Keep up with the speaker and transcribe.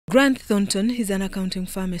Grant Thornton is an accounting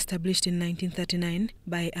firm established in 1939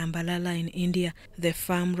 by Ambalala in India. The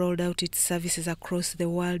firm rolled out its services across the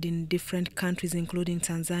world in different countries including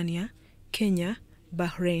Tanzania, Kenya,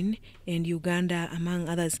 Bahrain and Uganda, among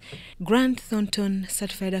others. Grant Thornton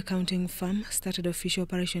certified accounting firm started official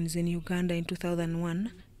operations in Uganda in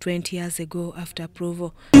 2001, 20 years ago after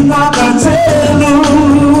approval. We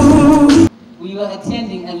were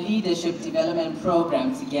attending a leadership development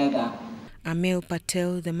program together. Amel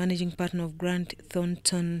Patel, the managing partner of Grant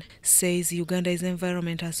Thornton, says Uganda's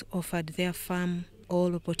environment has offered their firm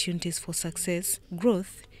all opportunities for success,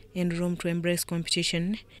 growth, and room to embrace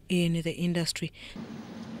competition in the industry.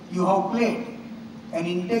 You have played an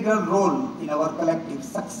integral role in our collective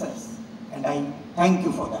success, and I thank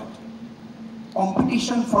you for that.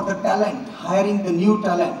 Competition for the talent, hiring the new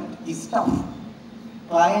talent is tough.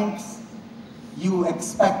 Clients, you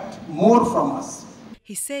expect more from us.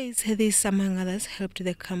 He says this, among others, helped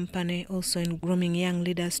the company also in grooming young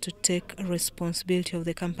leaders to take responsibility of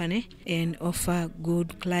the company and offer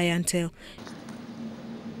good clientele.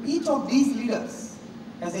 Each of these leaders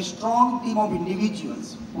has a strong team of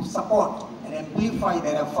individuals who support and amplify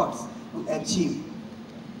their efforts to achieve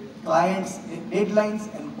clients'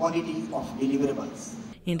 deadlines and quality of deliverables.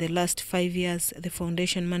 In the last 5 years, the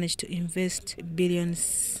foundation managed to invest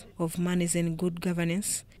billions of monies in good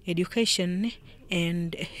governance, education,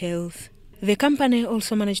 and health. The company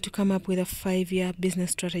also managed to come up with a 5-year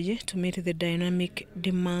business strategy to meet the dynamic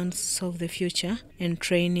demands of the future and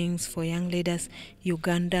trainings for young leaders.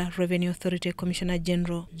 Uganda Revenue Authority Commissioner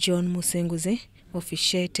General John Musinguzi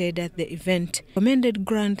officiated at the event, commended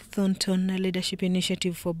Grant Thornton leadership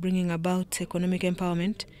initiative for bringing about economic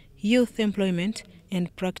empowerment, youth employment,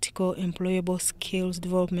 and practical employable skills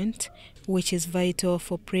development, which is vital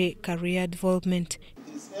for pre-career development.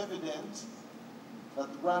 It is evident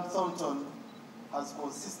that Grant Thornton has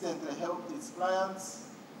consistently helped its clients,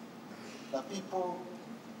 the people,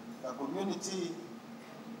 the community,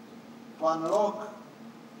 to unlock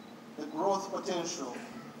the growth potential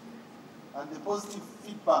and the positive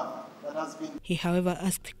feedback that has been. He, however,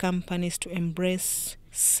 asked companies to embrace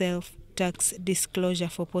self-tax disclosure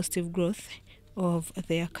for positive growth of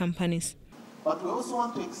their companies. But we also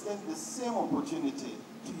want to extend the same opportunity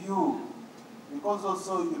to you, because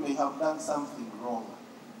also you may have done something wrong.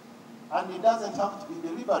 And it doesn't have to be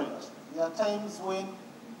deliberate. There are times when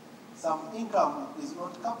some income is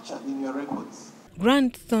not captured in your records.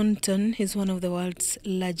 Grant Thornton is one of the world's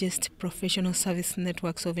largest professional service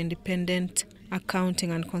networks of independent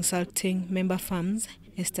accounting and consulting member firms.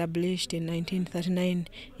 Established in 1939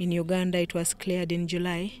 in Uganda, it was cleared in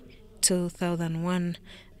July 2001.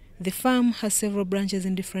 The firm has several branches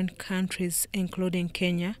in different countries, including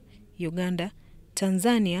Kenya, Uganda,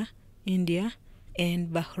 Tanzania, India, and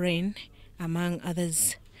Bahrain, among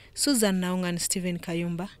others. Susan Naung and Stephen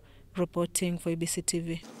Kayumba reporting for ABC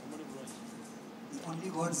TV. The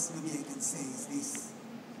only words maybe I can say is this: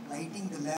 lighting the